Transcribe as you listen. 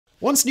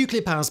Once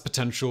nuclear power's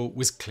potential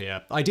was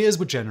clear, ideas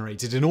were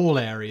generated in all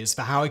areas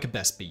for how it could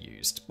best be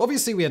used.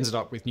 Obviously, we ended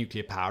up with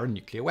nuclear power and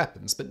nuclear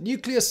weapons, but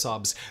nuclear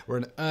subs were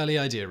an early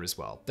idea as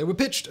well. They were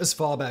pitched as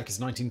far back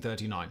as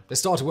 1939. They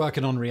started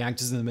working on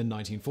reactors in the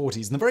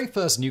mid-1940s, and the very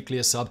first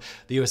nuclear sub,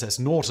 the USS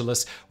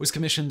Nautilus, was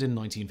commissioned in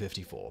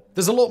 1954.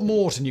 There's a lot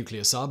more to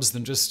nuclear subs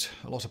than just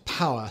a lot of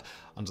power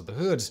under the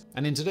hood,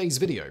 and in today's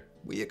video,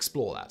 we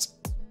explore that.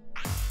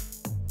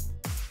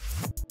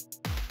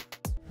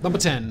 Number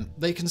 10.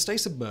 They can stay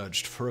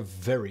submerged for a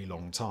very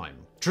long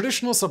time.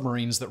 Traditional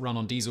submarines that run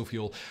on diesel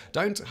fuel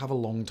don't have a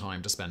long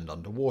time to spend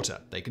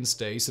underwater. They can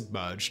stay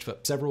submerged for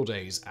several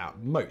days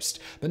at most.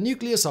 But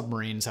nuclear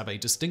submarines have a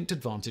distinct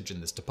advantage in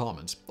this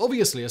department.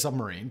 Obviously, a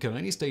submarine can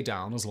only stay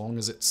down as long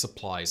as its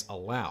supplies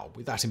allow.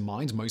 With that in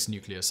mind, most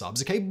nuclear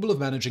subs are capable of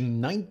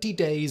managing 90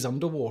 days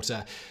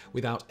underwater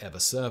without ever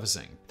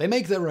surfacing. They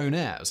make their own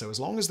air, so as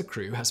long as the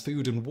crew has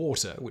food and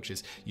water, which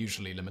is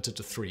usually limited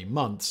to 3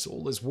 months,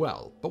 all is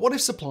well. But what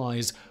if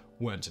supplies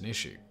weren't an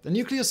issue? The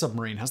nuclear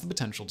submarine has the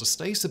potential to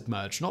stay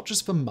submerged not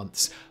just for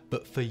months,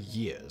 but for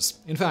years.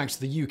 In fact,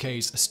 the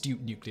UK's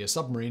astute nuclear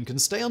submarine can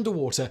stay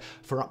underwater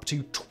for up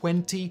to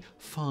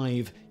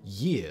 25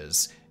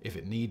 years if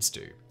it needs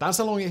to. That's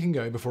how long it can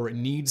go before it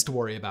needs to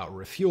worry about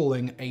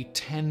refueling, a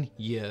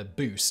 10-year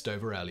boost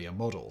over earlier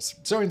models.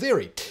 So in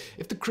theory,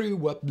 if the crew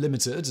were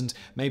limited and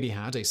maybe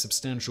had a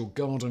substantial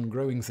garden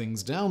growing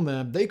things down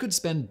there, they could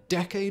spend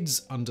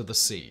decades under the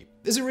sea.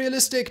 Is it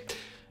realistic?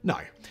 No,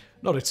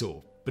 not at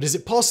all. But is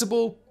it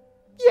possible?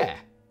 Yeah,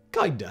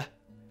 kinda.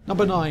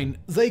 Number 9.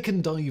 They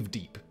can dive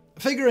deep.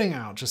 Figuring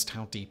out just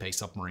how deep a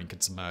submarine can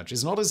submerge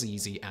is not as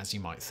easy as you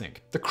might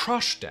think. The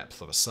crush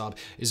depth of a sub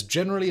is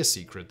generally a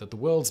secret that the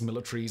world's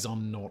militaries are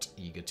not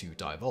eager to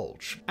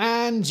divulge.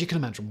 And you can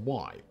imagine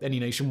why. Any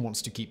nation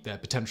wants to keep their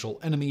potential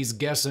enemies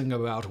guessing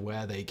about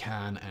where they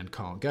can and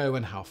can't go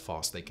and how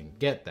fast they can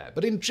get there.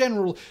 But in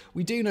general,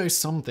 we do know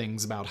some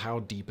things about how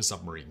deep a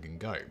submarine can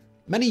go.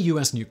 Many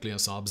US nuclear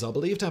subs are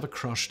believed to have a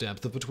crush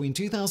depth of between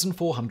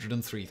 2,400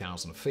 and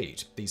 3,000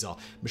 feet. These are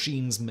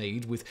machines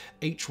made with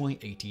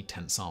HY-80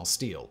 tensile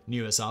steel.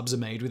 Newer subs are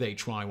made with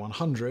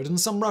HY-100, and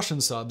some Russian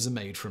subs are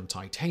made from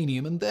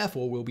titanium and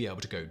therefore will be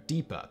able to go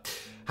deeper.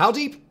 How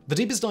deep? The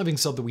deepest diving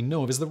sub that we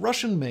know of is the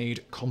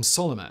Russian-made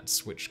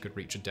Komsomolets, which could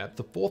reach a depth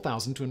of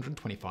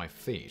 4,225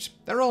 feet.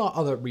 There are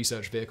other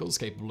research vehicles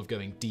capable of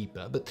going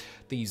deeper, but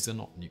these are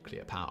not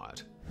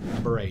nuclear-powered.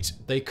 Number 8.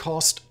 They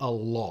cost a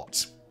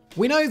lot.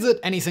 We know that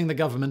anything the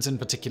government, in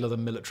particular the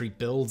military,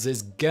 builds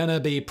is gonna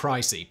be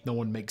pricey. No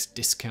one makes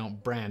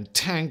discount brand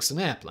tanks and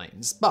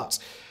airplanes. But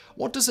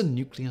what does a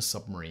nuclear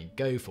submarine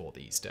go for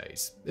these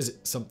days? Is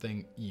it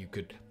something you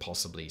could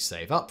possibly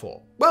save up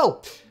for?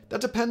 Well,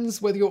 that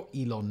depends whether you're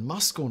Elon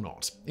Musk or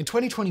not. In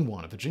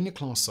 2021, a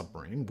Virginia-class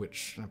submarine,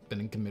 which have been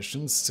in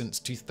commission since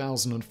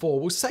 2004,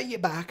 will set you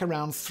back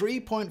around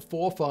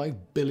 $3.45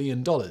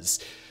 billion.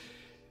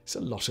 It's a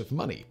lot of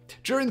money.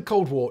 During the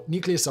Cold War,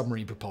 nuclear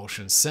submarine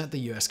propulsion set the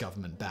US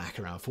government back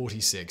around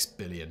 $46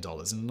 billion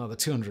and another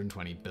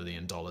 $220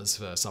 billion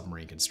for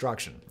submarine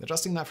construction.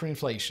 Adjusting that for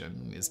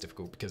inflation is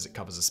difficult because it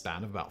covers a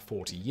span of about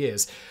 40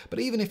 years, but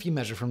even if you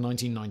measure from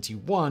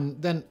 1991,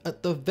 then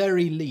at the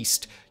very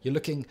least, you're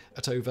looking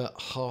at over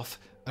 $500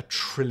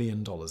 billion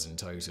in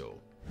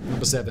total.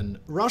 Number 7.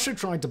 Russia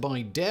tried to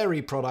buy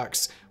dairy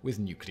products with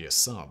nuclear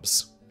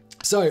subs.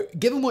 So,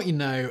 given what you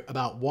know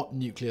about what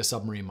nuclear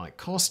submarine might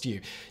cost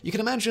you, you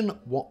can imagine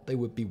what they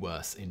would be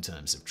worth in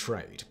terms of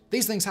trade.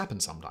 These things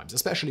happen sometimes,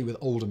 especially with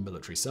older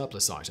military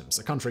surplus items.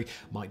 A country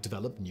might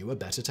develop newer,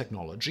 better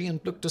technology and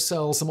look to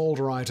sell some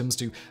older items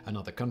to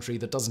another country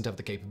that doesn't have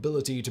the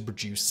capability to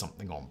produce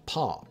something on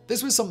par.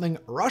 This was something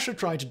Russia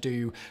tried to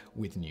do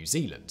with New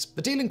Zealand.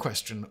 The deal in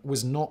question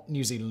was not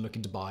New Zealand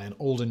looking to buy an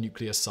older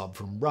nuclear sub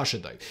from Russia,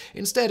 though.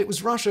 Instead, it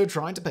was Russia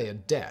trying to pay a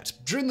debt.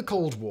 During the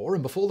Cold War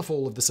and before the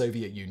fall of the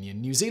Soviet Union,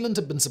 New Zealand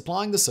had been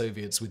supplying the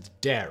Soviets with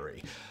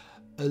dairy.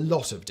 A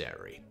lot of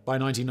dairy. By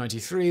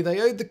 1993,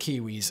 they owed the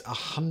Kiwis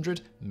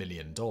 $100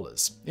 million.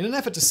 In an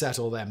effort to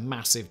settle their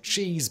massive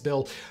cheese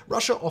bill,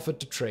 Russia offered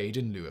to trade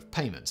in lieu of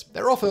payment.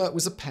 Their offer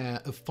was a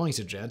pair of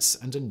fighter jets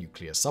and a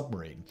nuclear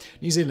submarine.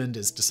 New Zealand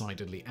is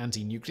decidedly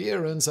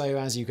anti-nuclear, and so,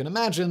 as you can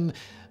imagine,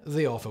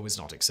 the offer was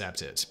not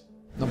accepted.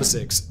 Number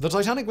 6. The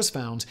Titanic was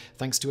found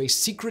thanks to a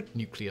secret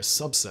nuclear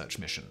sub-search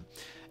mission.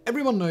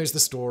 Everyone knows the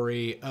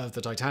story of the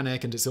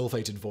Titanic and its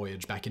ill-fated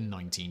voyage back in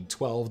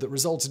 1912 that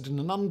resulted in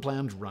an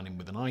unplanned run-in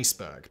with an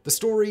iceberg. The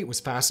story was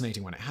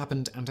fascinating when it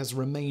happened and has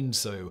remained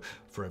so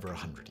for over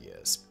 100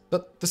 years.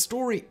 But the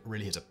story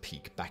really hit a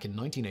peak back in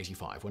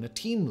 1985 when a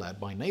team led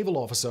by naval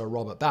officer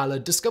Robert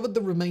Ballard discovered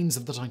the remains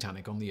of the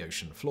Titanic on the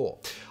ocean floor.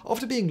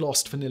 After being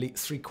lost for nearly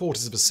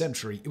 3/4 of a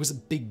century, it was a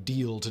big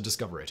deal to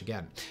discover it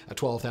again. At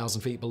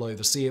 12,000 feet below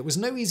the sea, it was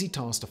no easy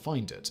task to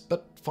find it,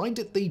 but find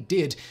it they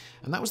did,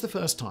 and that was the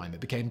first time it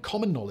became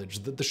common knowledge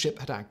that the ship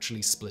had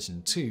actually split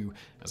in two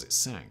as it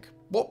sank.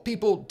 What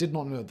people did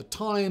not know at the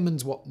time,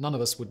 and what none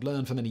of us would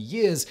learn for many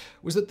years,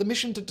 was that the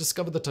mission to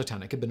discover the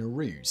Titanic had been a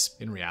ruse.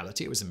 In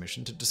reality, it was a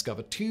mission to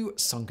discover 2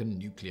 sunken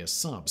nuclear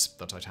subs.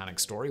 The Titanic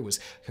story was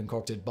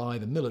concocted by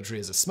the military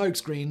as a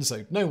smokescreen,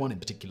 so no one, in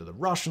particular the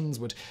Russians,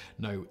 would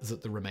know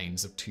that the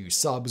remains of 2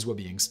 subs were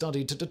being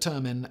studied to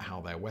determine how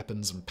their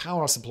weapons and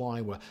power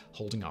supply were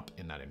holding up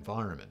in that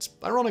environment.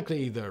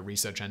 Ironically, the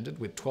research ended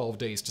with 12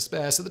 days to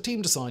spare, so the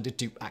team decided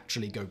to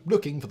actually go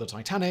looking for the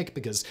Titanic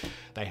because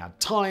they had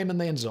time, and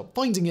they ended up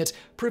finding it,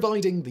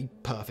 providing the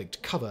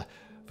perfect cover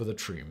for the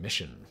true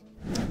mission.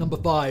 Number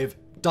 5.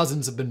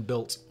 Dozens have been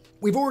built.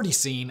 We've already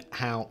seen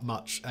how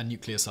much a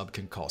nuclear sub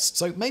can cost,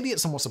 so maybe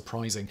it's somewhat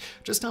surprising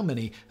just how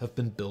many have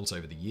been built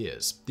over the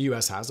years. The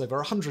US has over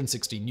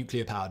 160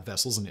 nuclear-powered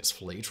vessels in its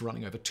fleet,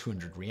 running over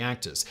 200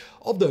 reactors.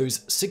 Of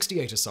those,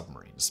 68 are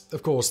submarines.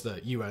 Of course,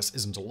 the US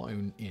isn't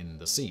alone in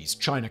the seas.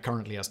 China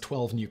currently has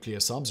 12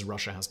 nuclear subs,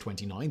 Russia has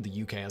 29,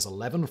 the UK has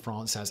 11,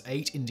 France has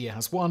 8, India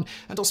has 1,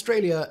 and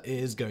Australia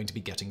is going to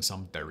be getting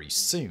some very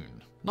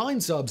soon.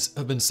 9 subs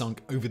have been sunk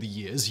over the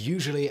years,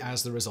 usually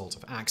as the result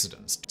of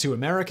accidents. 2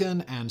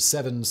 American and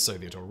 7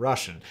 Soviet or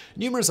Russian.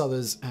 Numerous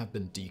others have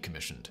been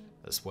decommissioned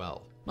as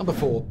well. Number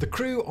 4. The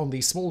crew on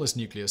the smallest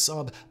nuclear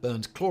sub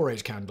burned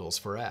chlorate candles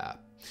for air.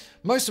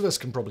 Most of us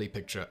can probably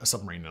picture a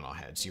submarine in our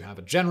heads. You have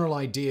a general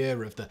idea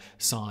of the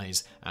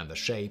size and the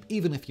shape,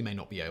 even if you may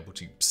not be able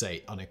to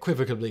say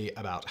unequivocally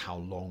about how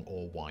long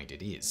or wide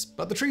it is.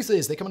 But the truth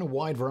is, they come in a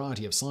wide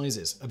variety of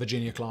sizes. A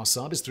Virginia-class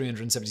sub is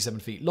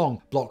 377 feet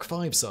long. Block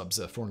 5 subs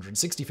are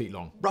 460 feet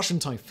long. Russian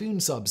Typhoon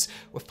subs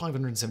were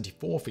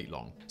 574 feet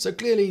long. So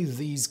clearly,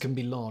 these can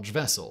be large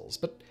vessels.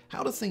 But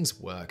how do things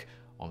work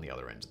on the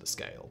other end of the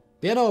scale?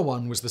 The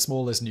NR-1 was the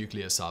smallest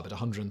nuclear sub at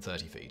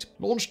 130 feet.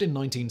 Launched in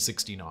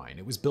 1969,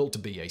 it was built to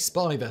be a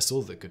spy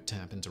vessel that could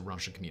tap into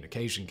Russian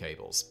communication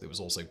cables. It was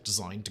also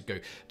designed to go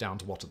down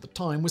to what at the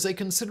time was a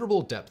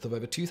considerable depth of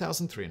over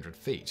 2,300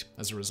 feet.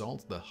 As a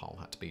result, the hull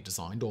had to be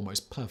designed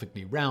almost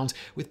perfectly round,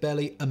 with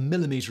barely a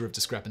millimeter of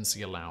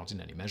discrepancy allowed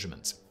in any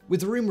measurements. With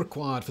the room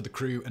required for the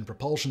crew and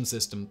propulsion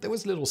system, there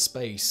was little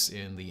space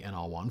in the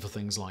NR-1 for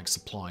things like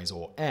supplies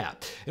or air.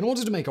 In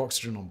order to make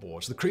oxygen on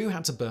board, the crew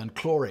had to burn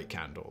chlorate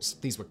candles.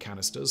 These were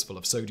canisters full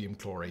of sodium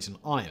chlorate and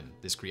iron.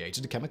 This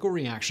created a chemical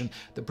reaction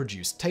that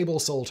produced table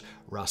salt,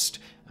 rust,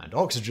 and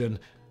oxygen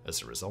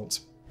as a result.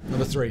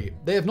 Number 3.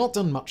 They have not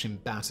done much in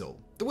battle.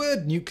 The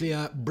word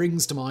nuclear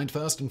brings to mind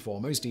first and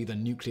foremost either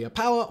nuclear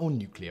power or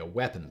nuclear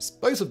weapons.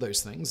 Both of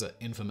those things are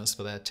infamous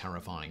for their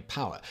terrifying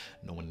power.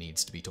 No one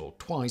needs to be told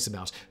twice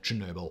about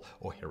Chernobyl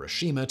or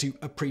Hiroshima to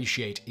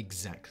appreciate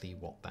exactly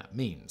what that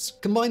means.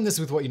 Combine this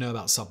with what you know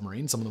about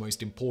submarines, some of the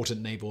most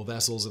important naval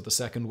vessels of the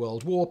Second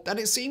World War, and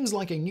it seems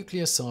like a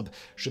nuclear sub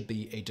should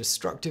be a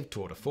destructive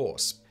tour de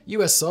force.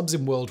 US subs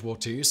in World War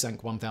II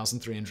sank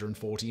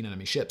 1,314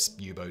 enemy ships.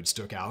 U-boats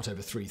took out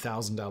over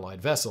 3,000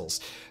 Allied vessels.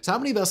 So how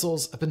many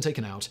vessels have been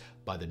taken out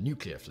by the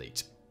nuclear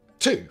fleet?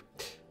 2.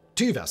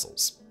 2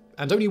 vessels,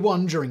 and only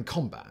 1 during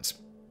combat.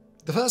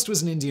 The first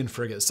was an Indian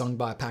frigate sunk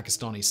by a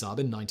Pakistani sub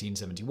in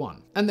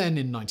 1971. And then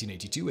in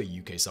 1982,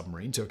 a UK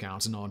submarine took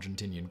out an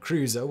Argentinian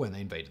cruiser when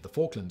they invaded the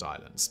Falkland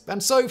Islands.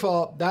 And so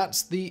far,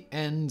 that's the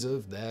end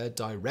of their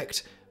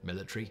direct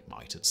military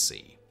might at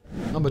sea.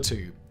 Number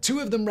 2. 2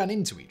 of them ran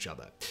into each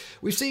other.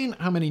 We've seen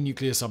how many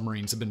nuclear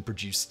submarines have been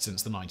produced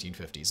since the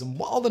 1950s, and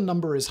while the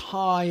number is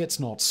high,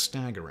 it's not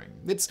staggering.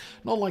 It's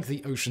not like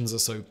the oceans are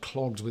so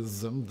clogged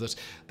with them that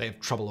they have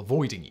trouble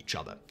avoiding each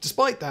other.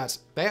 Despite that,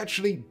 they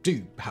actually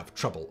do have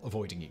trouble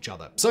avoiding each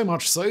other. So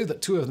much so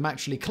that 2 of them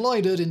actually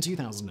collided in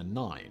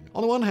 2009.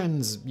 On the one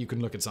hand, you can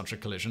look at such a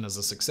collision as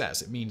a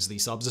success. It means the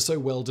subs are so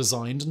well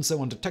designed and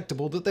so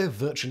undetectable that they're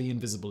virtually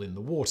invisible in the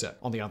water.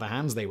 On the other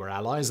hand, they were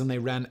allies and they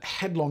ran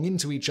headlong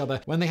into each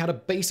other when they had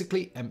a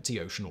basically empty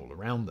ocean all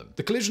around them.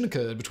 The collision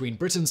occurred between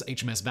Britain's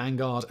HMS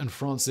Vanguard and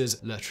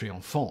France's Le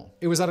Triomphant.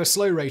 It was at a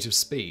slow rate of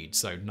speed,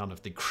 so none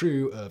of the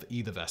crew of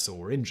either vessel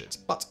were injured.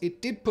 But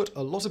it did put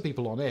a lot of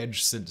people on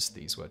edge since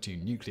these were 2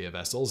 nuclear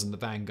vessels and the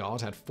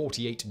Vanguard had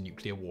 48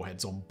 nuclear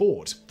warheads on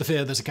board. The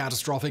fear that a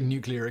catastrophic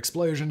nuclear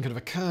explosion could have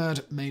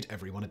occurred made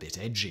everyone a bit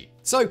edgy.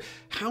 So,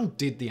 how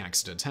did the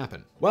accident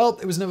happen? Well,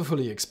 it was never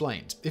fully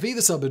explained. If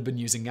either sub had been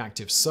using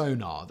active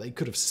sonar, they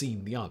could have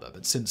seen the other,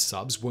 but since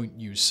subs won't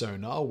use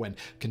sonar when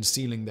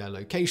concealing their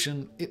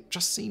location, it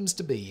just seems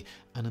to be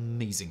an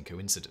amazing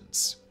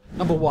coincidence.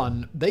 Number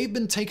 1. They've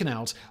been taken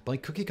out by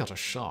cookie-cutter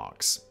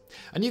sharks.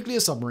 A nuclear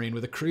submarine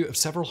with a crew of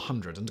several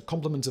hundred and a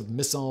complement of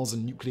missiles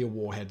and nuclear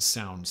warheads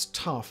sounds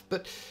tough,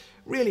 but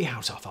really, how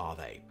tough are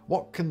they?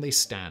 What can they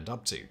stand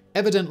up to?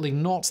 Evidently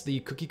not the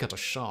cookie-cutter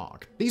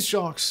shark. These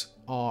sharks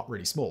are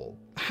really small.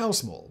 How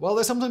small? Well,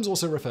 they're sometimes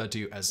also referred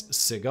to as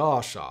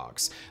cigar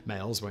sharks.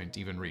 Males won't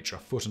even reach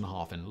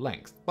 1.5 feet in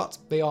length, but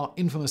they are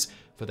infamous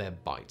for their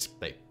bite.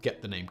 They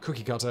get the name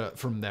cookie cutter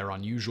from their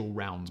unusual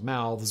round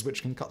mouths,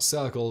 which can cut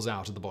circles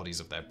out of the bodies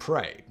of their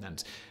prey.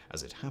 And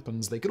as it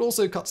happens, they could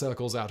also cut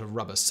circles out of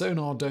rubber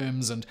sonar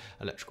domes and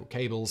electrical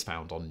cables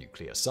found on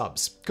nuclear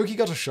subs. Cookie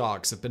cutter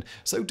sharks have been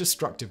so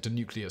destructive to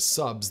nuclear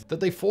subs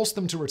that they forced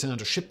them to return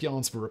to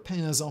shipyards for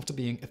repairs after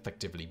being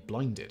effectively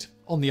blinded.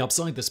 On the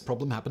upside, this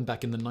problem happened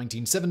back in the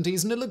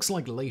 1970s, and it looks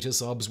like later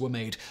subs were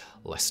made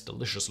less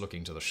delicious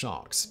looking to the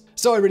sharks.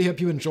 So I really hope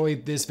you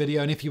enjoyed this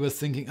video, and if you were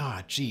thinking,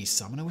 geez,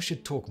 Simon, I wish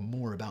you'd talk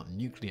more about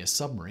nuclear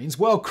submarines,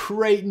 well,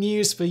 great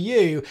news for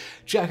you!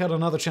 Check out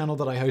another channel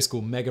that I host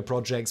called Mega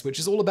Projects, which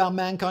is all about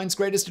mankind's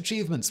greatest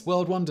achievements,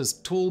 world wonders,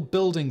 tall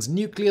buildings,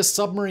 nuclear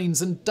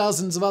submarines, and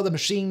dozens of other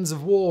machines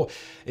of war.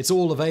 It's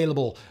all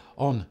available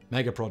on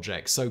Mega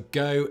Projects, so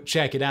go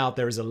check it out.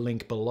 There is a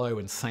link below,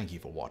 and thank you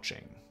for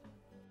watching.